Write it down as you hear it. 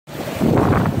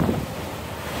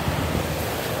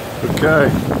Okay,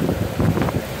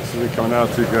 this isn't coming out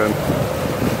too good.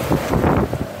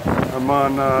 I'm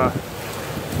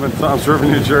in Toms River,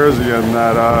 New Jersey, and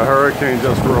that hurricane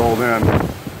just rolled in.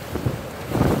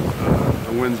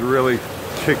 The winds really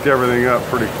kicked everything up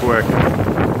pretty quick.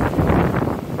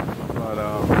 But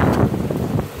I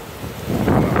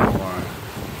don't know why.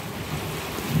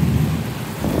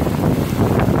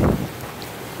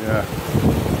 Yeah.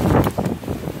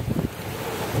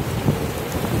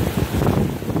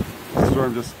 The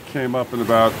storm just came up in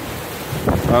about,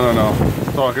 I don't know,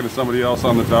 talking to somebody else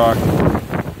on the dock,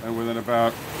 and within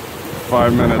about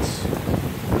 5 minutes,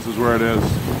 this is where it is.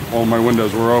 All my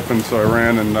windows were open, so I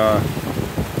ran and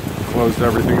closed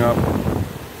everything up.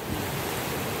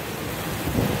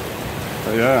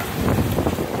 But yeah,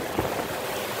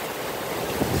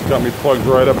 it's got me plugged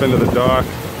right up into the dock.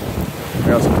 I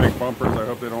got some big bumpers, I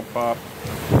hope they don't pop.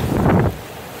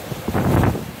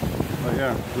 But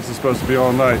yeah, this is supposed to be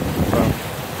all night, so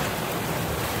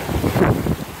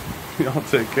y'all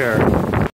take care.